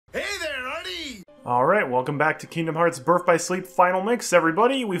Alright, welcome back to Kingdom Hearts Birth by Sleep Final Mix,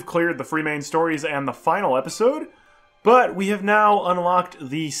 everybody. We've cleared the 3 main stories and the final episode, but we have now unlocked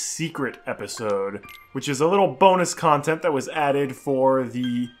the secret episode, which is a little bonus content that was added for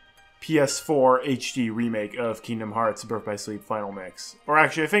the PS4 HD remake of Kingdom Hearts Birth by Sleep Final Mix. Or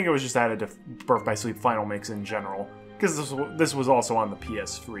actually, I think it was just added to Birth by Sleep Final Mix in general, because this was also on the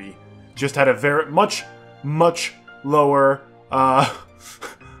PS3. Just had a very much lower,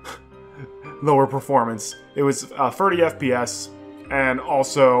 lower performance. It was 30 FPS, and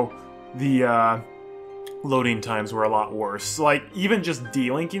also the loading times were a lot worse. Like, even just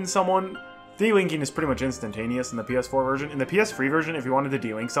delinking someone, delinking is pretty much instantaneous in the PS4 version. In the PS3 version, if you wanted to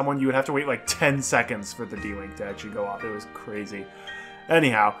delink someone, you would have to wait like 10 seconds for the delink to actually go off. It was crazy.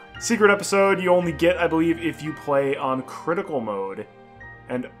 Anyhow, secret episode you only get, I believe, if you play on critical mode,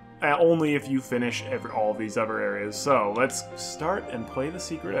 and only if you finish all of these other areas. So, let's start and play the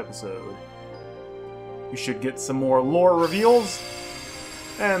secret episode. We should get some more lore reveals,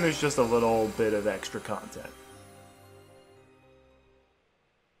 and there's just a little bit of extra content.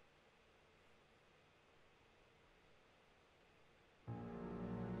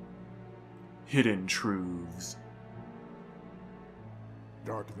 Hidden truths.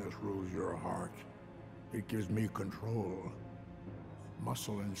 Darkness rules your heart. It gives me control.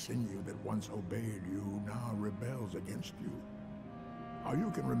 Muscle and sinew that once obeyed you now rebels against you. How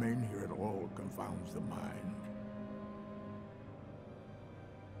you can remain here at all confounds the mind.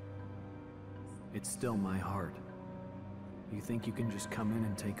 It's still my heart. You think you can just come in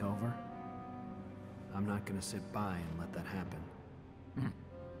and take over? I'm not gonna sit by and let that happen.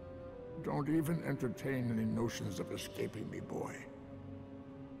 Don't even entertain any notions of escaping me, boy.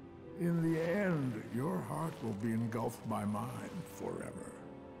 In the end, your heart will be engulfed by mine forever.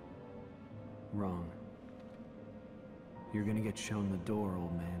 Wrong. You're gonna get shown the door,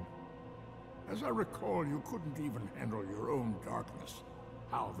 old man. As I recall, you couldn't even handle your own darkness.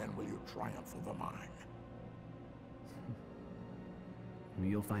 How then will you triumph over mine?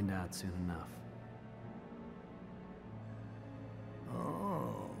 You'll find out soon enough.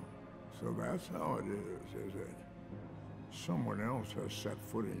 Oh, so that's how it is it? Someone else has set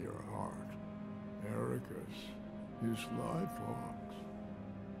foot in your heart. Eraqus, you sly fox.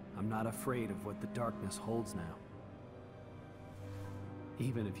 I'm not afraid of what the darkness holds now.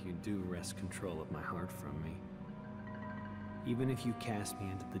 Even if you do wrest control of my heart from me. Even if you cast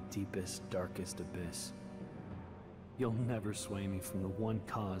me into the deepest, darkest abyss. You'll never sway me from the one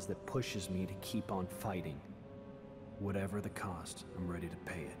cause that pushes me to keep on fighting. Whatever the cost, I'm ready to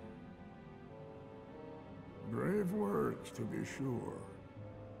pay it. Brave words, to be sure.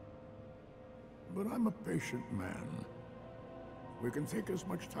 But I'm a patient man. We can take as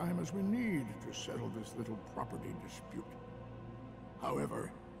much time as we need to settle this little property dispute.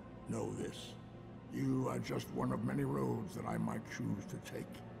 However, know this. You are just one of many roads that I might choose to take.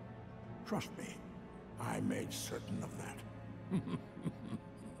 Trust me, I made certain of that.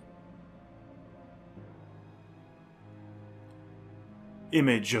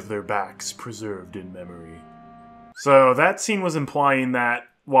 Image of their backs preserved in memory. So that scene was implying that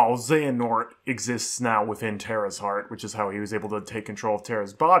while Xehanort exists now within Terra's heart, which is how he was able to take control of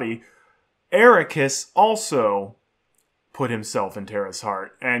Terra's body, Eraqus also put himself in Terra's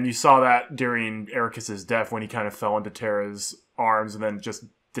heart. And you saw that during Eraqus' death when he kind of fell into Terra's arms and then just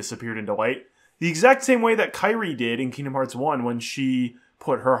disappeared into light. The exact same way that Kairi did in Kingdom Hearts 1 when she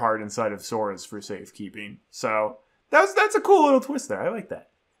put her heart inside of Sora's for safekeeping. So that's a cool little twist there. I like that.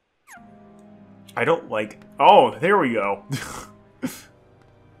 I don't like... Oh, there we go.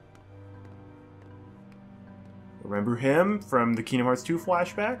 Remember him from the Kingdom Hearts 2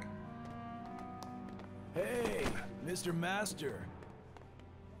 flashback? Hey, Mr. Master.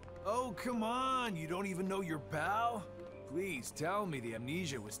 Oh, come on. You don't even know your pal? Please tell me the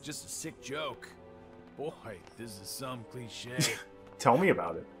amnesia was just a sick joke. Boy, this is some cliche. Tell me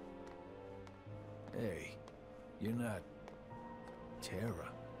about it. Hey, you're not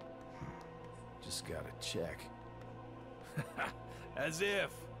Terra. Just gotta check. As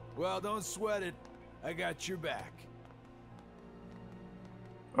if. Well, don't sweat it. I got your back.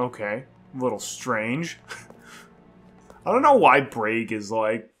 Okay. A little strange. I don't know why Braig is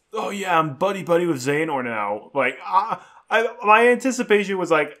like, oh yeah, I'm buddy-buddy with Xehanort now. Like, my anticipation was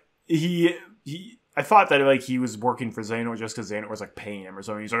like, I thought that like he was working for Xehanort just because Xehanort was like paying him or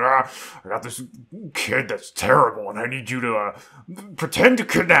something. He's like, I got this kid that's terrible and I need you to pretend to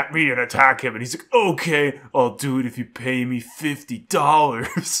kidnap me and attack him. And he's like, okay, I'll do it if you pay me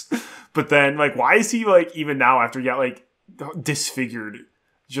 $50. But then like, why is he like, even now after he got like disfigured,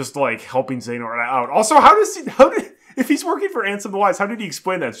 just like helping Xehanort out? Also, if he's working for Ansem the Wise, how did he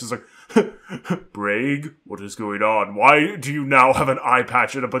explain that? It's just like, Braig, what is going on? Why do you now have an eye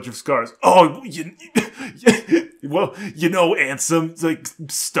patch and a bunch of scars? Oh, well, Ansem, like,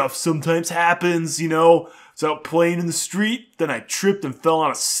 stuff sometimes happens, I was out playing in the street, then I tripped and fell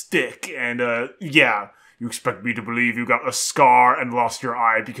on a stick, and, yeah, you expect me to believe you got a scar and lost your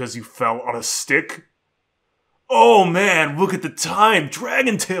eye because you fell on a stick? Oh man, look at the time,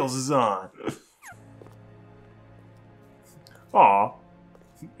 Dragon Tales is on! Aw.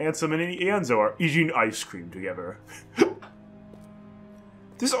 Ansem and Enzo are eating ice cream together.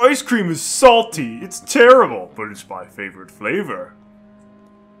 This ice cream is salty. It's terrible, but it's my favorite flavor.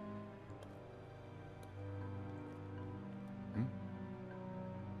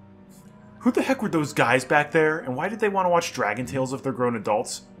 Who the heck were those guys back there, and why did they want to watch Dragon Tales if they're grown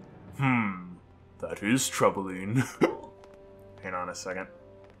adults? That is troubling. Hang on a second.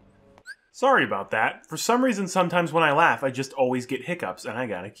 Sorry about that. For some reason, sometimes when I laugh, I just always get hiccups, and I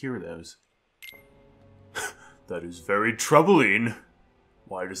gotta cure those. That is very troubling.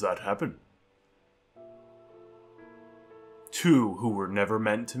 Why does that happen? Two who were never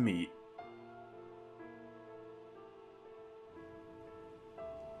meant to meet.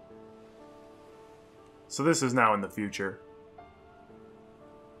 So this is now in the future.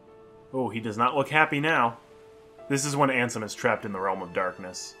 Oh, he does not look happy now. This is when Ansem is trapped in the realm of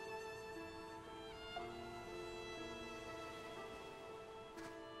darkness.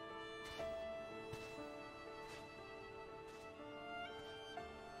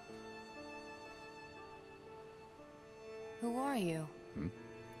 Who are you?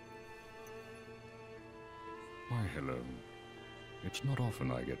 Why, hello. It's not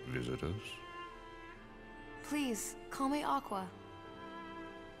often I get visitors. Please, call me Aqua.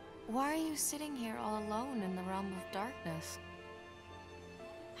 Why are you sitting here all alone in the realm of darkness?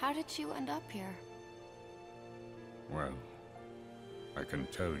 How did you end up here? Well, I can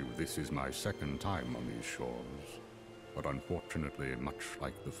tell you this is my second time on these shores. But unfortunately, much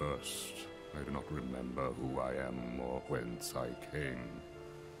like the first, I do not remember who I am or whence I came.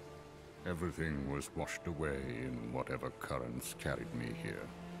 Everything was washed away in whatever currents carried me here.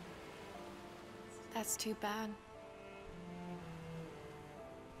 That's too bad.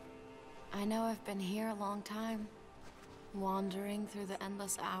 I know I've been here a long time, wandering through the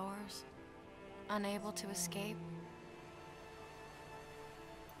endless hours, unable to escape.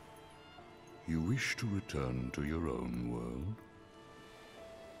 You wish to return to your own world?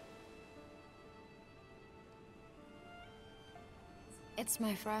 It's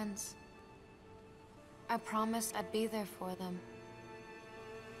my friends. I promised I'd be there for them.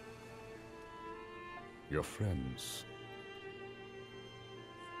 Your friends?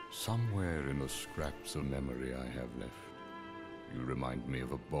 Somewhere in the scraps of memory I have left, you remind me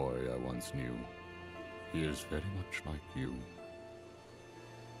of a boy I once knew. He is very much like you.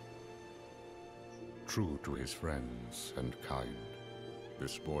 True to his friends and kind,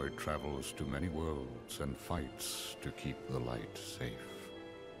 this boy travels to many worlds and fights to keep the light safe.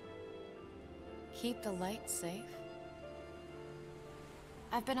 Keep the light safe?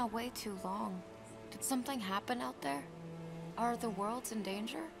 I've been away too long. Did something happen out there? Are the worlds in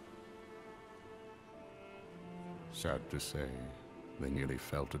danger? Sad to say, they nearly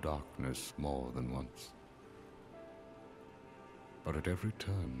fell to darkness more than once. But at every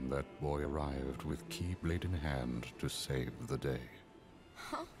turn, that boy arrived with Keyblade in hand to save the day.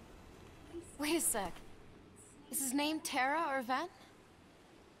 Huh? Wait a sec. Is his name Terra or Ven?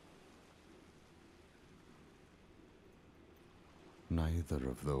 Neither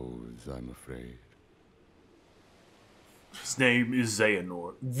of those, I'm afraid. His name is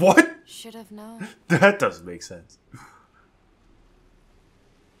Xehanort. What? Should have known. That doesn't make sense.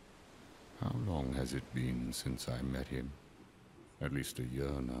 How long has it been since I met him? At least a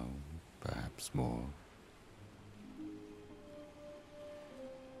year now, perhaps more.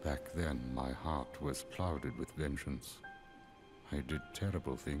 Back then, my heart was clouded with vengeance. I did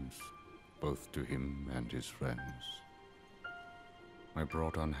terrible things, both to him and his friends. I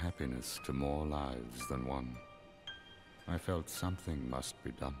brought unhappiness to more lives than one. I felt something must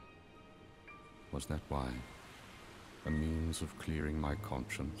be done. Was that why? A means of clearing my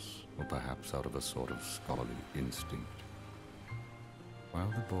conscience, or perhaps out of a sort of scholarly instinct?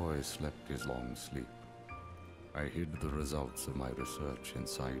 While the boy slept his long sleep, I hid the results of my research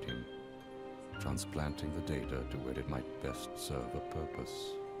inside him, transplanting the data to where it might best serve a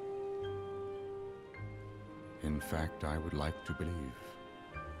purpose. In fact, I would like to believe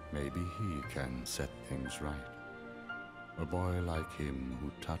maybe he can set things right. A boy like him who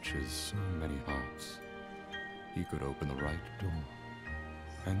touches so many hearts, he could open the right door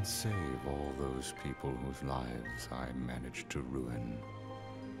and save all those people whose lives I managed to ruin.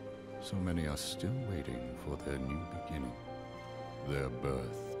 So many are still waiting for their new beginning, their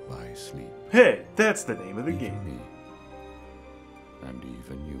birth by sleep. Hey, that's the name of the Even game. me, and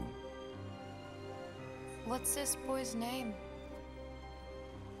even you. What's this boy's name?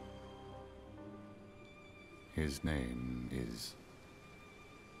 His name is...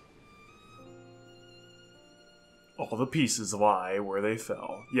 All the pieces lie where they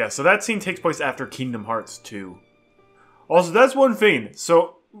fell. Yeah, so that scene takes place after Kingdom Hearts 2. Also, that's one thing.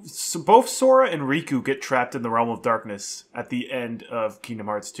 So both Sora and Riku get trapped in the Realm of Darkness at the end of Kingdom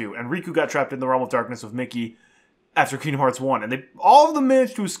Hearts 2. And Riku got trapped in the Realm of Darkness with Mickey after Kingdom Hearts 1. And all of them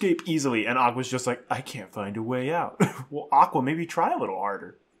managed to escape easily. And Aqua's just like, I can't find a way out. Well, Aqua, maybe try a little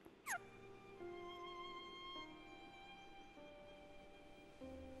harder.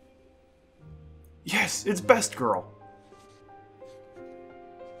 Yes, it's Best Girl.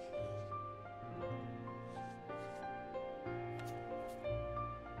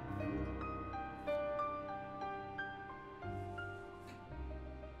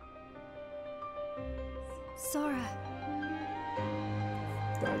 Sora.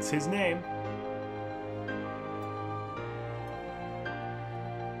 That's his name.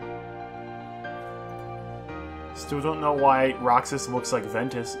 Still don't know why Roxas looks like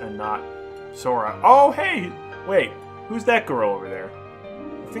Ventus and not Sora. Oh, hey! Wait, who's that girl over there?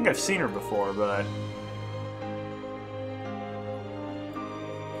 I think I've seen her before, but...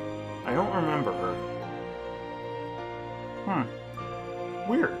 I don't remember her.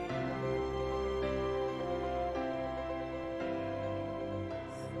 Weird.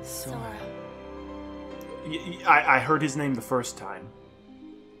 Sora. I heard his name the first time.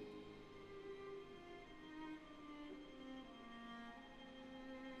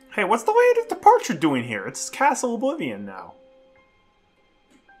 Hey, what's the Land of Departure doing here? It's Castle Oblivion now.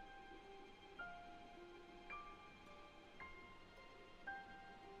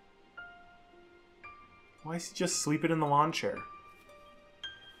 Why is he just sleeping in the lawn chair?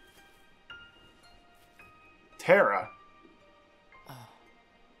 Terra.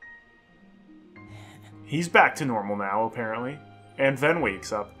 He's back to normal now, apparently. And Ven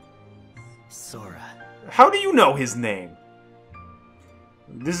wakes up. Sora. How do you know his name?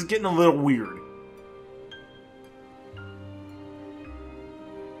 This is getting a little weird.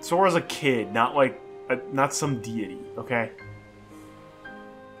 Sora's a kid, not like not some deity, okay?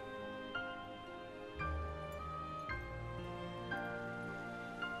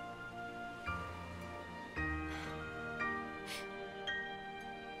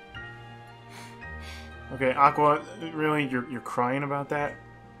 Okay, Aqua, really? You're crying about that?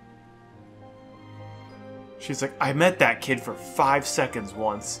 She's like, I met that kid for 5 seconds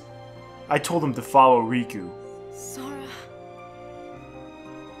once. I told him to follow Riku. Sora.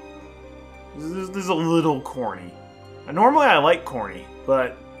 This is a little corny. And normally I like corny,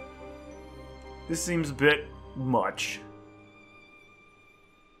 but this seems a bit much.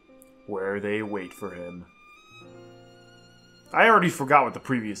 Where they wait for him. I already forgot what the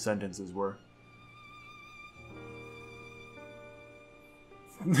previous sentences were.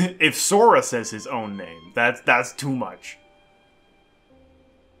 If Sora says his own name, that's too much.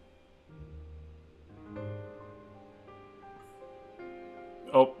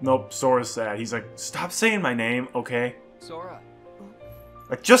 Oh, nope, Sora's sad. He's like, stop saying my name, okay? Sora.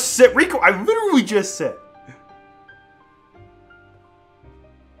 I just said, Riku, I literally just said.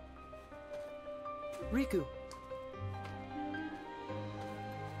 Riku.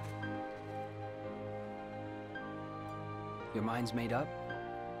 Your mind's made up?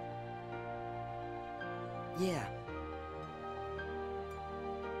 Yeah.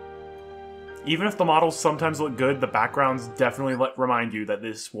 Even if the models sometimes look good, the backgrounds definitely remind you that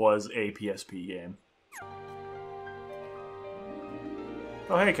this was a PSP game.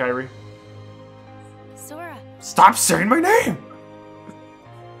 Oh, hey, Kairi. Sora. Stop saying my name!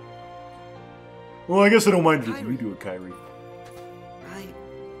 Well, I guess I don't mind if you do it, Kairi.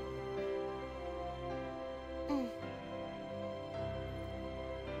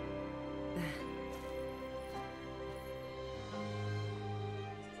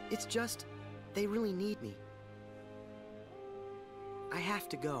 It's just, they really need me. I have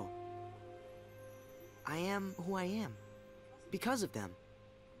to go. I am who I am. Because of them.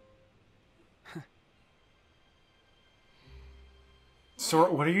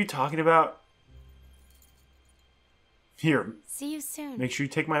 Sora, what are you talking about? Here. See you soon. Make sure you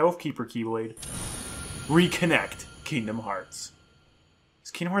take my Oathkeeper Keyblade. Reconnect Kingdom Hearts.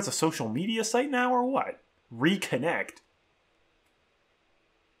 Is Kingdom Hearts a social media site now or what? Reconnect.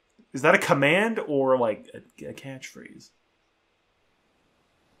 Is that a command or like a catchphrase?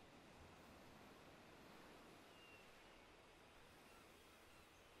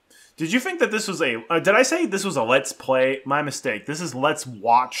 Did you think that this was a... did I say this was a Let's Play? My mistake. This is Let's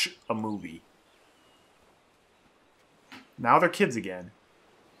Watch a Movie. Now they're kids again.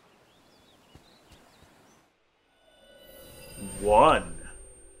 1.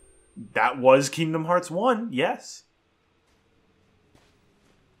 That was Kingdom Hearts 1, yes.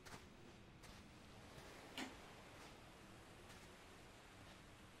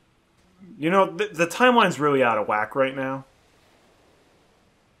 You know, the timeline's really out of whack right now.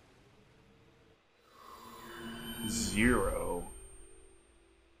 0.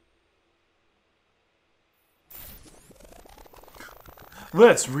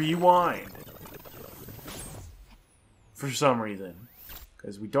 Let's rewind. For some reason.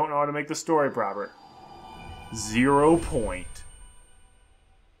 Because we don't know how to make the story proper. 0 point.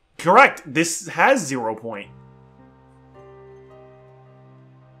 Correct! This has 0 point.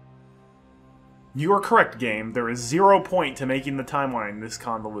 You are correct, game. There is 0 point to making the timeline this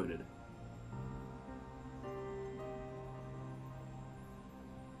convoluted.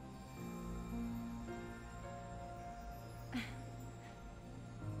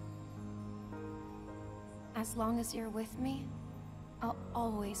 As long as you're with me, I'll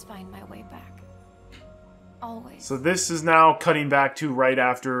always find my way back. Always. So this is now cutting back to right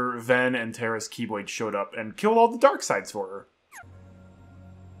after Ven and Terra's Keyblade showed up and killed all the dark sides for her.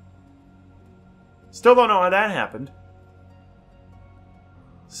 Still don't know how that happened.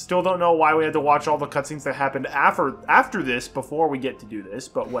 Still don't know why we had to watch all the cutscenes that happened after this before we get to do this,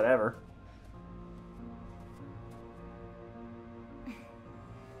 but whatever.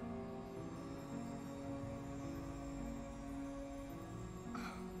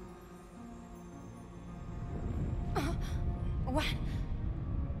 What?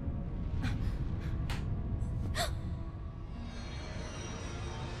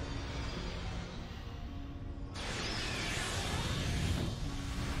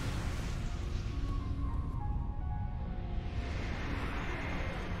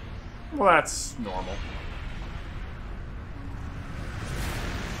 Well, that's normal.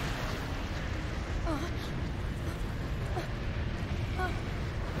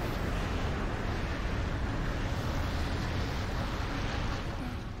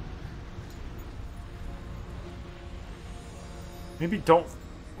 Maybe don't...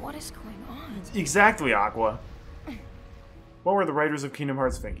 What is going on? Exactly, Aqua. What were the writers of Kingdom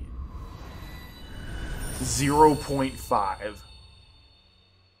Hearts thinking? 0.5.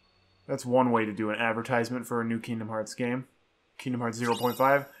 That's one way to do an advertisement for a new Kingdom Hearts game. Kingdom Hearts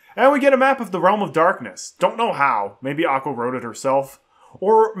 0.5. And we get a map of the Realm of Darkness. Don't know how. Maybe Aqua wrote it herself.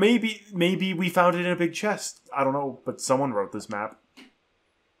 Or maybe we found it in a big chest. I don't know, but someone wrote this map.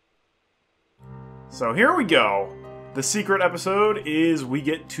 So here we go. The secret episode is we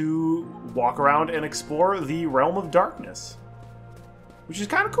get to walk around and explore the Realm of Darkness. Which is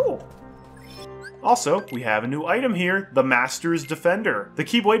kind of cool. Also, we have a new item here, the Master's Defender. The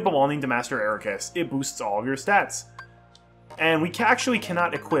Keyblade belonging to Master Ericus. It boosts all of your stats. And we actually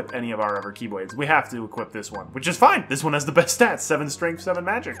cannot equip any of our other Keyblades. We have to equip this one, which is fine. This one has the best stats, 7 strength, 7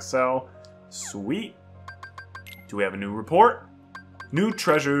 magic. So, sweet. Do we have a new report? New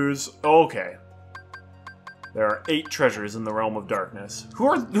treasures. Okay. There are 8 treasures in the Realm of Darkness.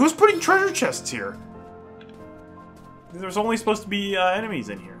 Who's putting treasure chests here? There's only supposed to be enemies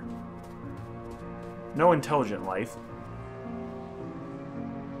in here. No intelligent life.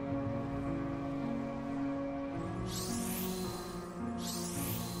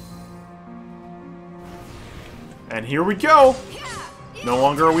 And here we go! No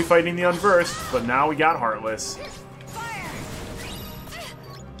longer are we fighting the Unversed, but now we got Heartless.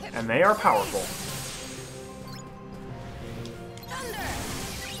 And they are powerful.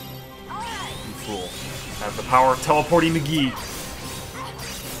 You fool. Have the power of teleporting McGee.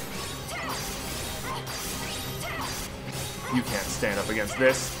 You can't stand up against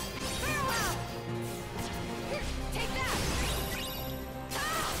this.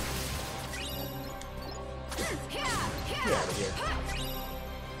 Get out of here.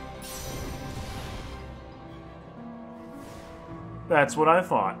 That's what I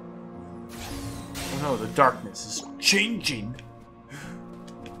thought. Oh no, the darkness is changing.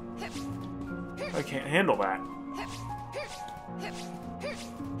 I can't handle that.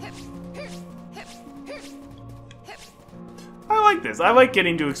 I like this. I like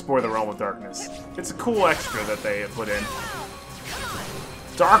getting to explore the Realm of Darkness. It's a cool extra that they put in.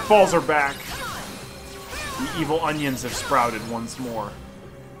 Dark Balls are back. The evil onions have sprouted once more.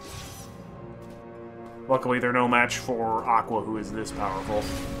 Luckily, they're no match for Aqua, who is this powerful.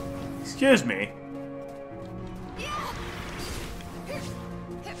 Excuse me.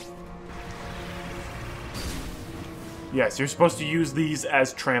 Yes, you're supposed to use these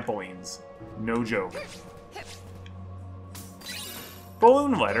as trampolines. No joke.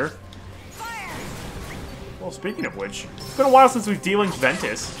 Balloon letter. Well, speaking of which, it's been a while since we've de-linked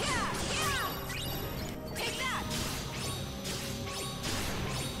Ventus.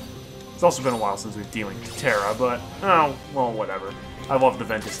 It's also been a while since we've de-linked Terra, but, oh, well, whatever. I love the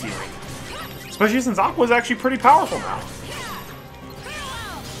Ventus de-link. Especially since Aqua's actually pretty powerful now.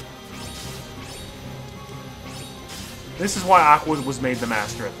 This is why Aqua was made the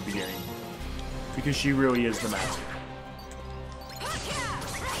master at the beginning. Because she really is the master.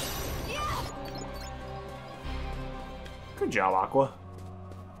 Good job, Aqua.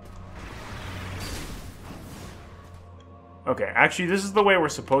 Okay, actually, this is the way we're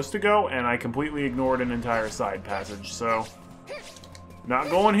supposed to go, and I completely ignored an entire side passage, so...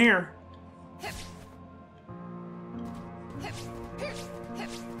 Not going here.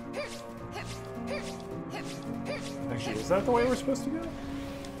 Actually, is that the way we're supposed to go?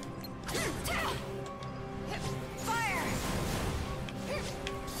 Fire!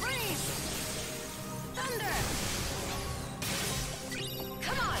 Freeze! Thunder!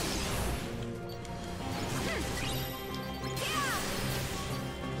 Come on!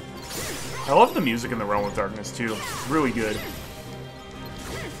 I love the music in the Realm of Darkness, too. It's really good.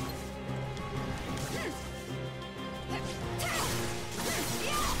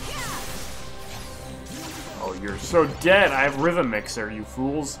 Oh, you're so dead! I have Rhythm Mixer, you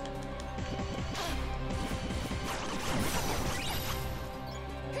fools.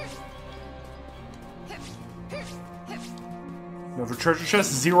 No, for treasure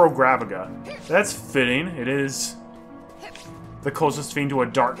chest, 0 Gravaga. That's fitting. It is the closest fiend to a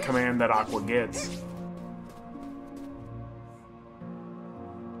dark command that Aqua gets.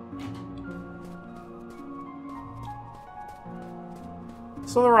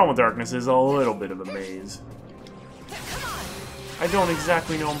 So the Realm of Darkness is a little bit of a maze. I don't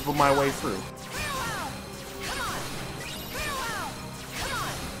exactly know my way through.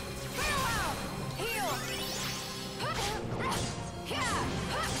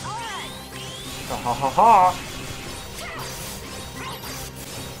 Ha ha ha ha!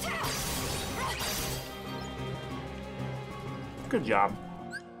 Good job.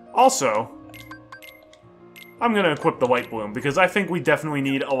 Also, I'm gonna equip the Light Bloom, because I think we definitely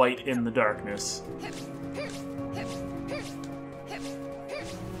need a light in the darkness.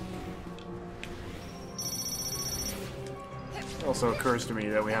 It also occurs to me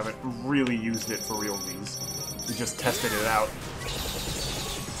that we haven't really used it for realsies. We just tested it out.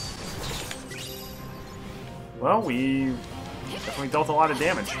 Well, we definitely dealt a lot of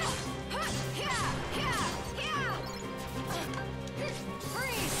damage.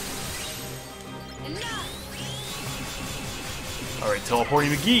 Alright,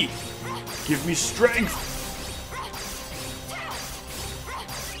 Teleporting McGee! Give me strength!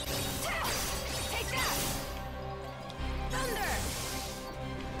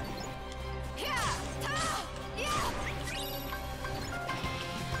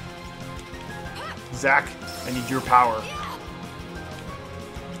 Zack, I need your power.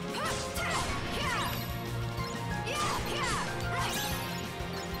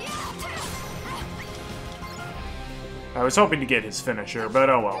 I was hoping to get his finisher,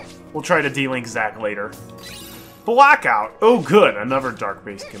 but oh well. We'll try to de-link Zack later. Blackout! Oh good, another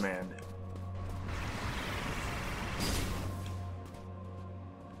dark-based command.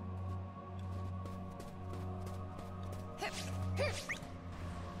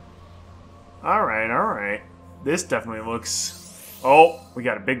 Alright, alright. This definitely looks... Oh, we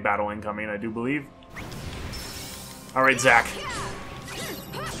got a big battle incoming, I do believe. Alright, Zack.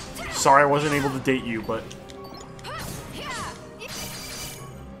 Sorry I wasn't able to date you, but...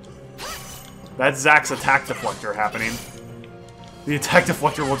 That's Zack's attack deflector happening. The attack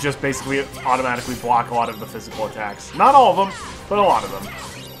deflector will just basically automatically block a lot of the physical attacks. Not all of them, but a lot of them.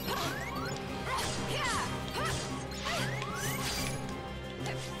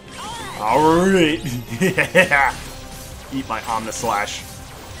 Alright! Yeah! Eat my Omnislash.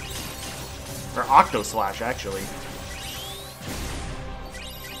 Or Octoslash, actually.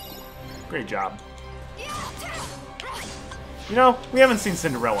 Great job. You know, we haven't seen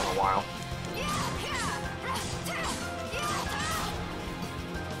Cinderella in a while.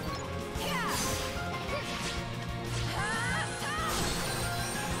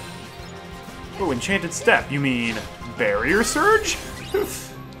 Oh, Enchanted Step. You mean Barrier Surge?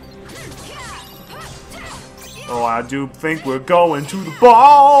 Oh, I do think we're going to the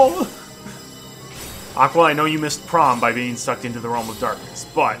ball! Aqua, I know you missed prom by being sucked into the Realm of Darkness,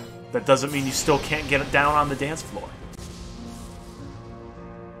 but that doesn't mean you still can't get it down on the dance floor.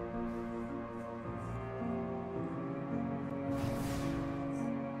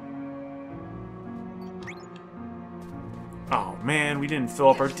 Oh man, we didn't fill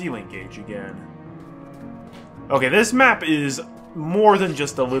up our D-Link gauge again. Okay, this map is more than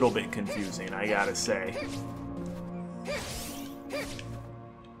just a little bit confusing, I gotta say.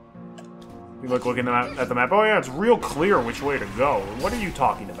 You looking at the map. Oh yeah, it's real clear which way to go. What are you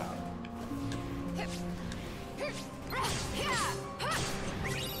talking about?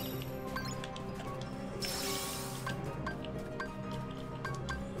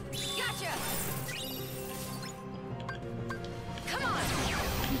 Gotcha. Come on.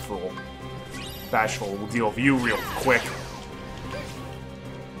 You fool. Bashful will deal with you real quick.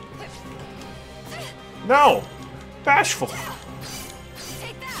 No! Bashful!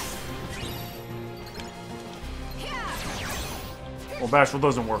 Take that. Well, Bashful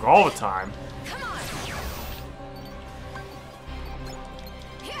doesn't work all the time. Come on.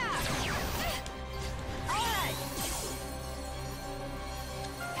 All right.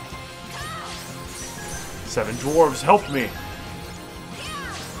 7 dwarves, help me!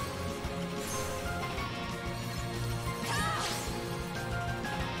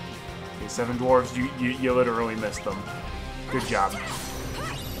 Okay, 7 dwarves, you literally missed them. Good job.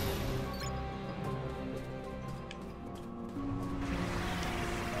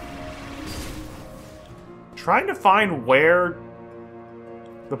 Trying to find where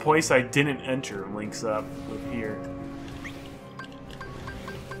the place I didn't enter links up with here.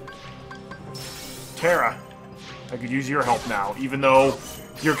 Terra, I could use your help now, even though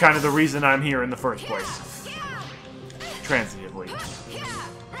you're kind of the reason I'm here in the first place. Transitively.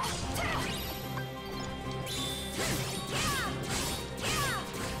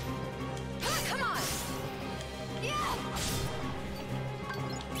 Come on.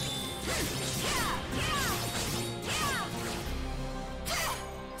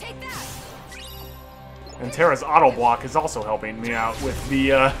 Take that. And Terra's auto block is also helping me out with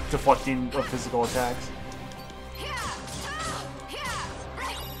the deflecting of physical attacks.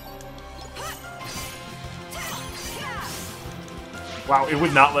 Wow, it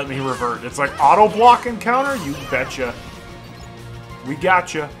would not let me revert. It's like auto block encounter? You betcha. We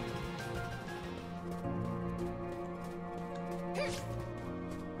gotcha.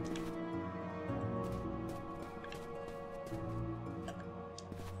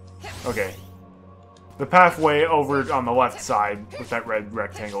 Okay. The pathway over on the left side with that red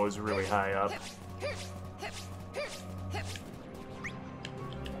rectangle is really high up.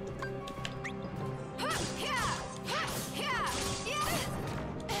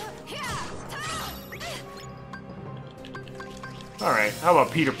 Alright, how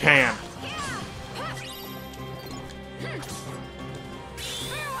about Peter Pan?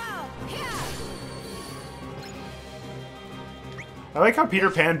 I like how Peter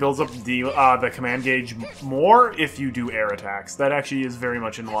Pan builds up the command gauge more if you do air attacks. That actually is very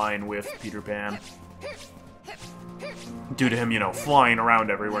much in line with Peter Pan. Due to him, you know, flying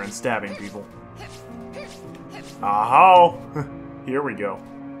around everywhere and stabbing people. Aha! Here we go.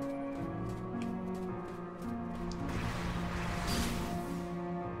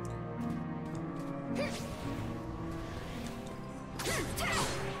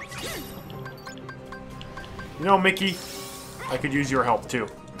 You know, Mickey, I could use your help too.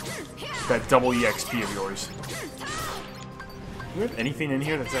 That double EXP of yours. Do you have anything in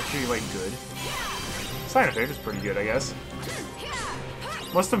here that's actually, like, good? Sign of Fate is pretty good, I guess.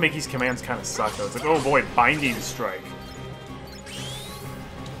 Most of Mickey's commands kind of suck, though. It's like, oh boy, Binding Strike.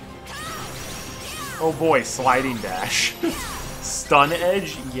 Oh boy, Sliding Dash. Stun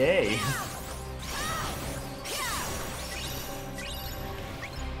Edge? Yay.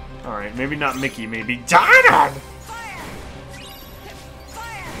 Alright, maybe not Mickey, maybe Donald!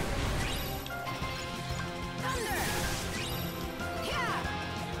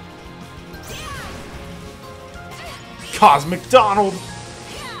 Cosmic Donald!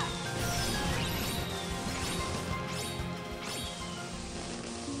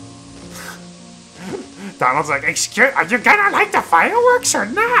 Donald's like, excuse, are you gonna like the fireworks or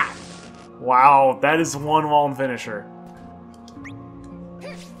not? Wow, that is one Wallen finisher.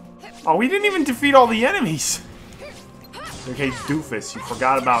 Oh, we didn't even defeat all the enemies! Okay, doofus, you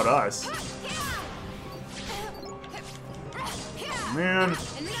forgot about us. Man,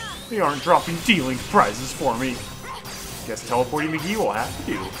 they aren't dropping D-Link prizes for me. Guess teleporting McGee will have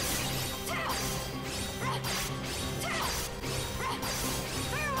to do.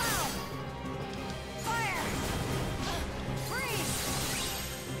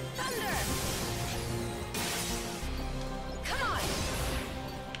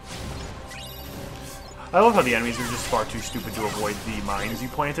 I love how the enemies are just far too stupid to avoid the mines you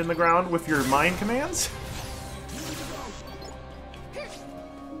plant in the ground with your mine commands.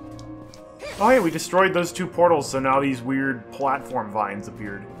 Oh hey, we destroyed those 2 portals, so now these weird platform vines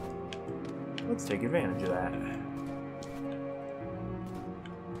appeared. Let's take advantage of that.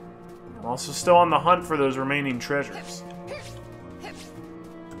 I'm also still on the hunt for those remaining treasures.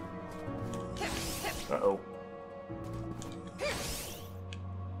 Uh-oh.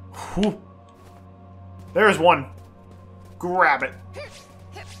 Whew. There's one. Grab it.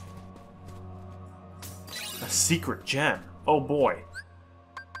 A secret gem. Oh boy.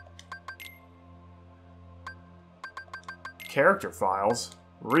 Character files?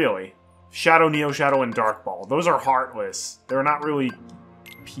 Really? Shadow, Neo Shadow, and Dark Ball. Those are heartless. They're not really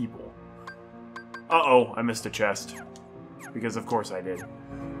people. Uh-oh, I missed a chest. Because of course I did.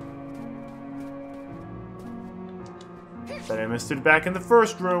 But I missed it back in the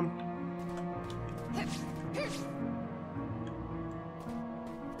first room.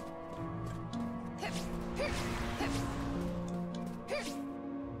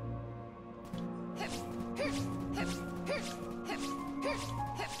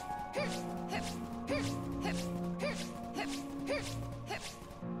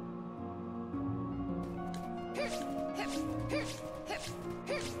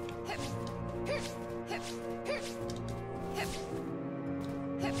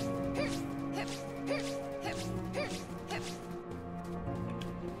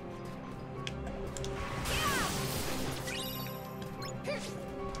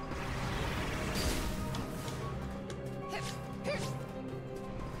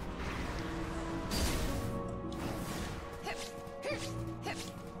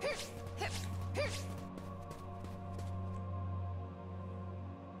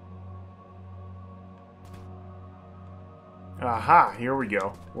 Aha, here we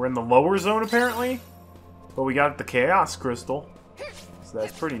go. We're in the lower zone, apparently. But we got the Chaos Crystal. So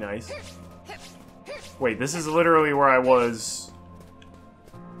that's pretty nice. Wait, this is literally where I was...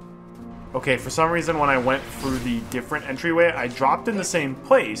 Okay, for some reason when I went through the different entryway, I dropped in the same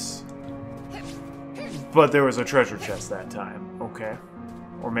place. But there was a treasure chest that time. Okay.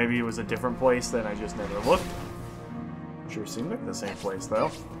 Or maybe it was a different place that I just never looked. Sure seemed like the same place,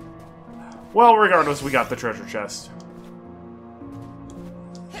 though. Well, regardless, we got the treasure chest.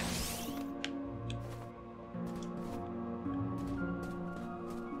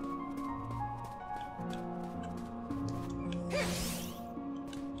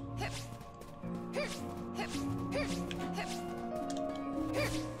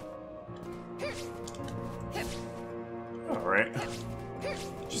 Alright.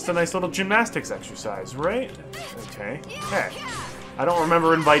 Just a nice little gymnastics exercise, right? Okay. Hey. I don't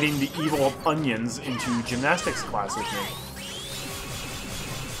remember inviting the evil onions into gymnastics class with me.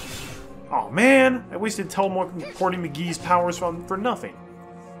 Oh man! I wasted teleporting McGee's powers for nothing.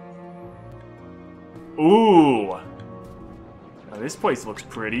 Ooh! Now this place looks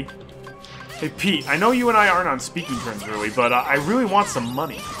pretty. Hey Pete, I know you and I aren't on speaking terms really, but I really want some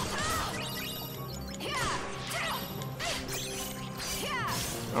money.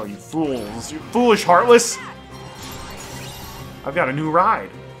 Oh, you fools. You foolish heartless! I've got a new ride.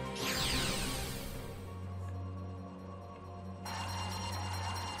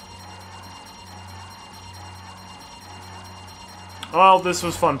 Well, this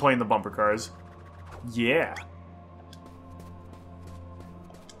was fun playing the bumper cars. Yeah.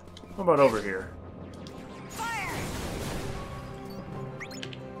 How about over here?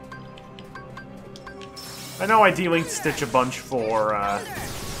 I know I delinked Stitch a bunch for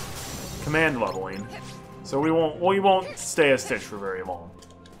command leveling, so we won't stay as Stitch for very long.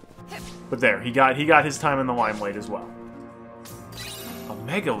 But there, he got his time in the limelight as well. A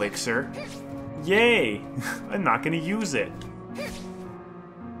Mega Elixir? Yay! I'm not gonna use it.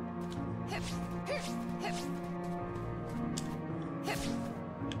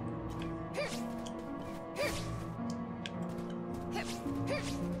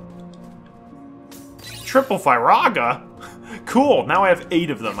 Triple Firaga? Cool, now I have 8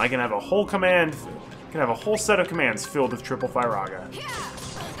 of them. I can have a whole command, set of commands filled with Triple Firaga.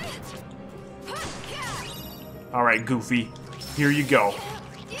 Alright, Goofy. Here you go.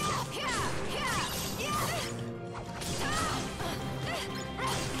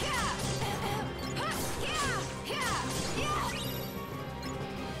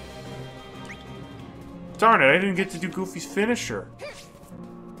 Darn it, I didn't get to do Goofy's finisher.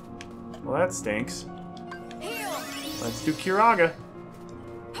 Well, that stinks. Let's do Kiraga.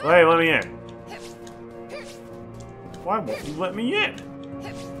 Hey, let me in. Why won't you let me in?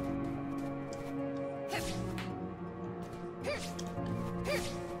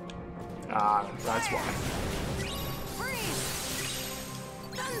 Ah, that's why.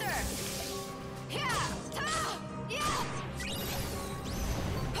 Thunder!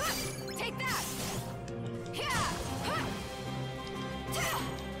 Take that!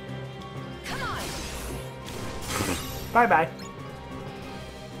 Bye-bye.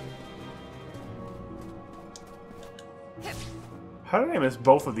 How did I miss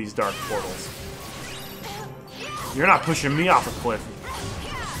both of these dark portals? You're not pushing me off a cliff.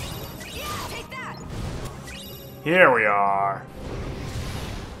 Here we are.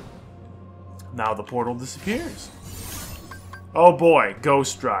 Now the portal disappears. Oh boy,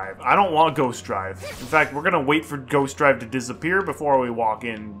 Ghost Drive. I don't want Ghost Drive. In fact, we're gonna wait for Ghost Drive to disappear before we walk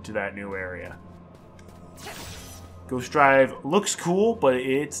into that new area. Ghost Drive looks cool, but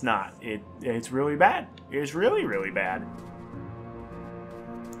it's not. It's really bad. It's really, really bad.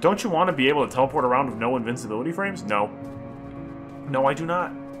 Don't you want to be able to teleport around with no invincibility frames? No. No, I do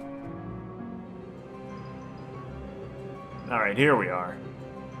not. Alright, here we are.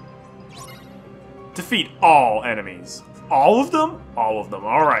 Defeat all enemies. All of them? All of them.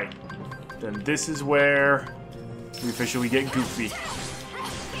 Alright. Then this is where we officially get goofy.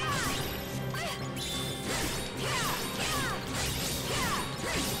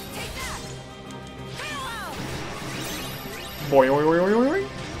 Boy, oi, oi, oi, oi, oi.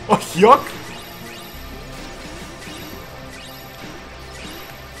 Oh, yuck!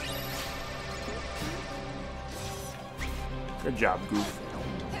 Good job, Goof.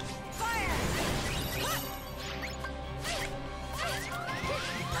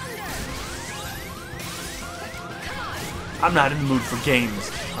 I'm not in the mood for games,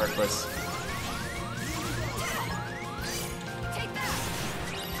 Heartless.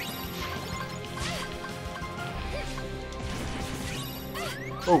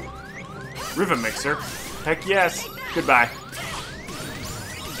 Oh, Rhythm Mixer. Heck yes. Goodbye.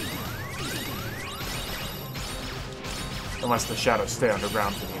 Unless the shadows stay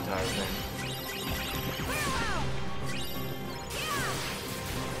underground for the entire thing.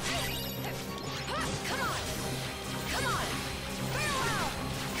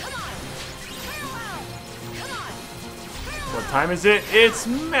 What time is it? It's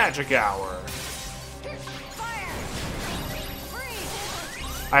magic hour.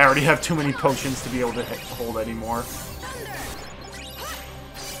 I already have too many potions to be able to hold anymore.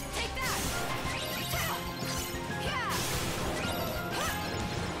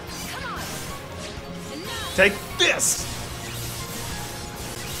 Take this!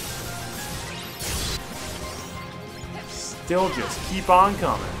 Still just keep on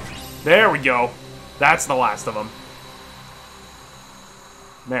coming. There we go. That's the last of them.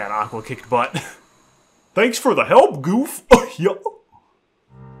 Man, Aqua kicked butt. Thanks for the help, Goof. Yo.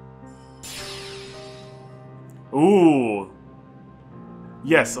 Ooh.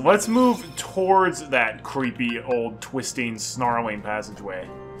 Yes, let's move towards that creepy, old, twisting, snarling passageway.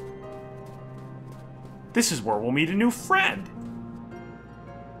 This is where we'll meet a new friend.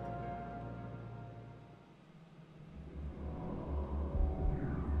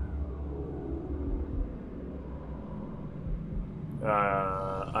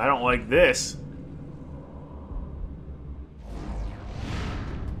 I don't like this.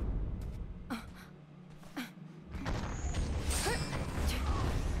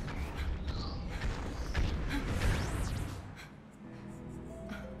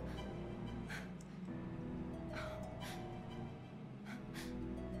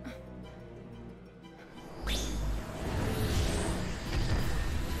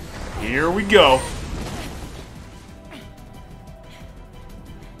 Here we go.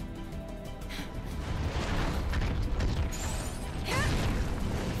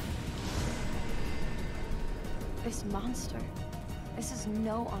 This monster, this is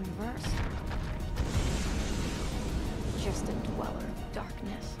no Unverse. Just a dweller of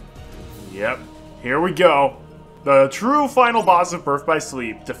darkness. Yep, here we go. The true final boss of Birth by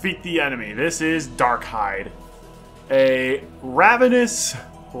Sleep. Defeat the enemy. This is Darkhide. A ravenous,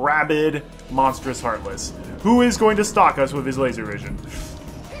 rabid, monstrous Heartless, who is going to stalk us with his laser vision.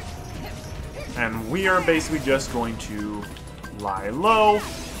 And we are basically just going to lie low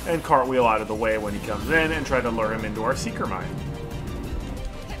and cartwheel out of the way when he comes in and try to lure him into our Seeker Mine.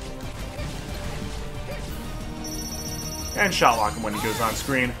 And shot lock him when he goes on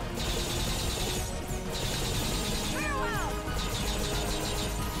screen.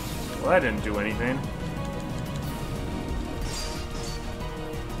 Well, that didn't do anything.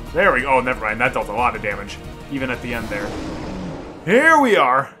 There we go. Oh, never mind. That dealt a lot of damage, even at the end there. Here we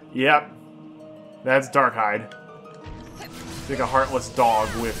are. Yep. That's Darkhide. It's like a heartless dog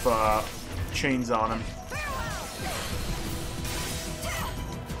with chains on him.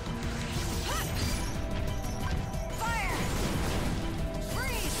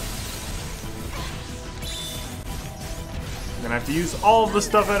 We're gonna have to use all of the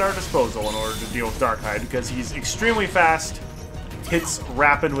stuff at our disposal in order to deal with Darkhide because he's extremely fast, hits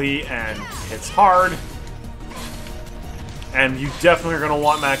rapidly, and hits hard. And you definitely are going to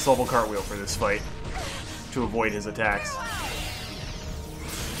want max level cartwheel for this fight to avoid his attacks.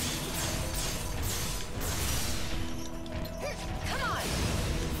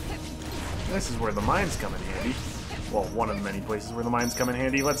 This is where the mines come in handy. Well, one of the many places where the mines come in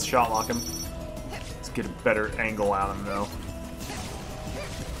handy. Let's shot lock him. Let's get a better angle out of him, though.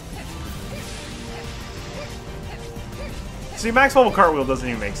 See, max level cartwheel doesn't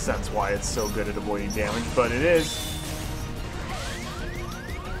even make sense why it's so good at avoiding damage, but it is.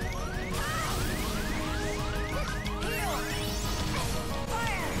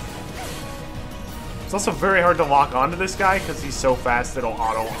 It's also very hard to lock onto this guy because he's so fast it'll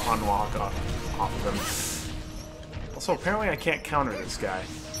auto unlock off of him. Also, apparently I can't counter this guy.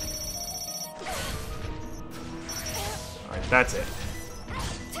 Alright, that's it.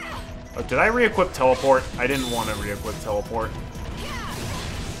 Oh, did I re-equip teleport? I didn't want to re-equip teleport.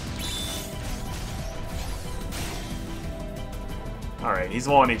 Alright, he's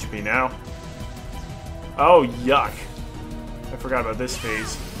low on HP now. Oh, yuck. I forgot about this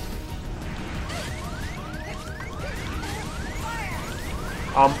phase.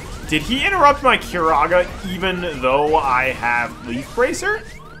 Did he interrupt my Curaga even though I have Leaf Bracer?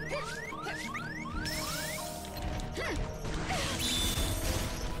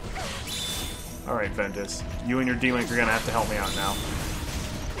 Alright, Ventus. You and your D-Link are gonna have to help me out now.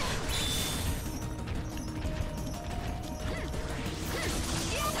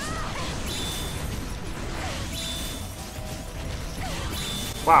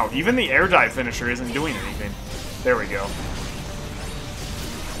 Wow, even the air dive finisher isn't doing anything. There we go.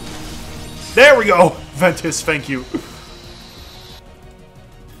 There we go! Ventus, thank you.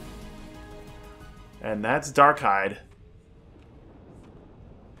 And that's Darkhide.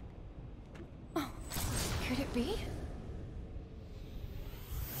 Oh, could it be?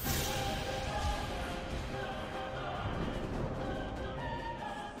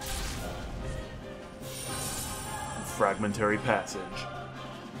 Fragmentary passage.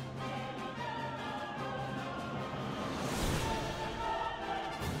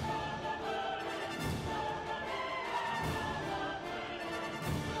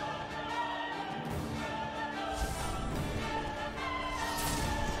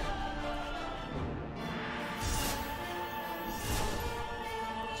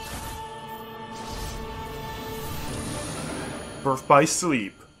 Birth by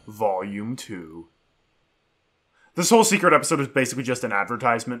Sleep, Volume 2. This whole secret episode is basically just an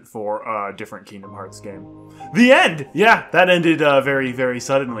advertisement for a different Kingdom Hearts game. The end! Yeah, that ended very, very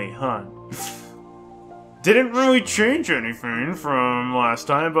suddenly, huh? Didn't really change anything from last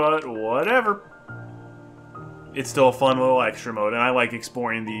time, but whatever. It's still a fun little extra mode, and I like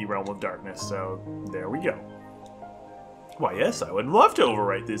exploring the Realm of Darkness, so there we go. Why, yes, I would love to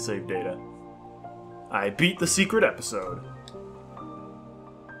overwrite this save data. I beat the secret episode.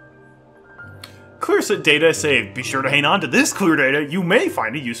 Clear set data saved. Be sure to hang on to this clear data. You may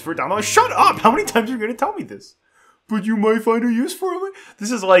find a use for it down the line. Shut up! How many times are you going to tell me this? But you might find a use for it.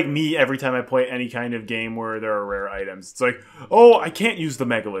 This is like me every time I play any kind of game where there are rare items. It's like, oh, I can't use the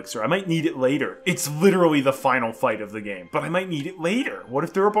Mega Elixir. I might need it later. It's literally the final fight of the game, but I might need it later. What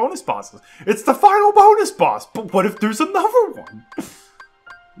if there are bonus bosses? It's the final bonus boss, but what if there's another one?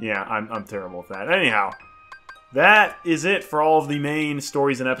 Yeah, I'm terrible with that. Anyhow, that is it for all of the main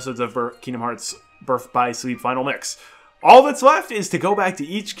stories and episodes of Kingdom Hearts Birth by Sleep Final Mix. All that's left is to go back to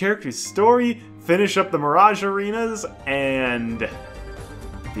each character's story, finish up the Mirage Arenas, and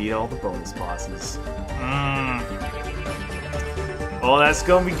beat all the bonus bosses. Well, that's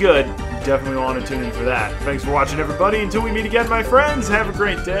gonna be good. You definitely want to tune in for that. Thanks for watching, everybody. Until we meet again, my friends, have a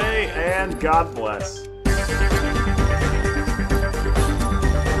great day, and God bless.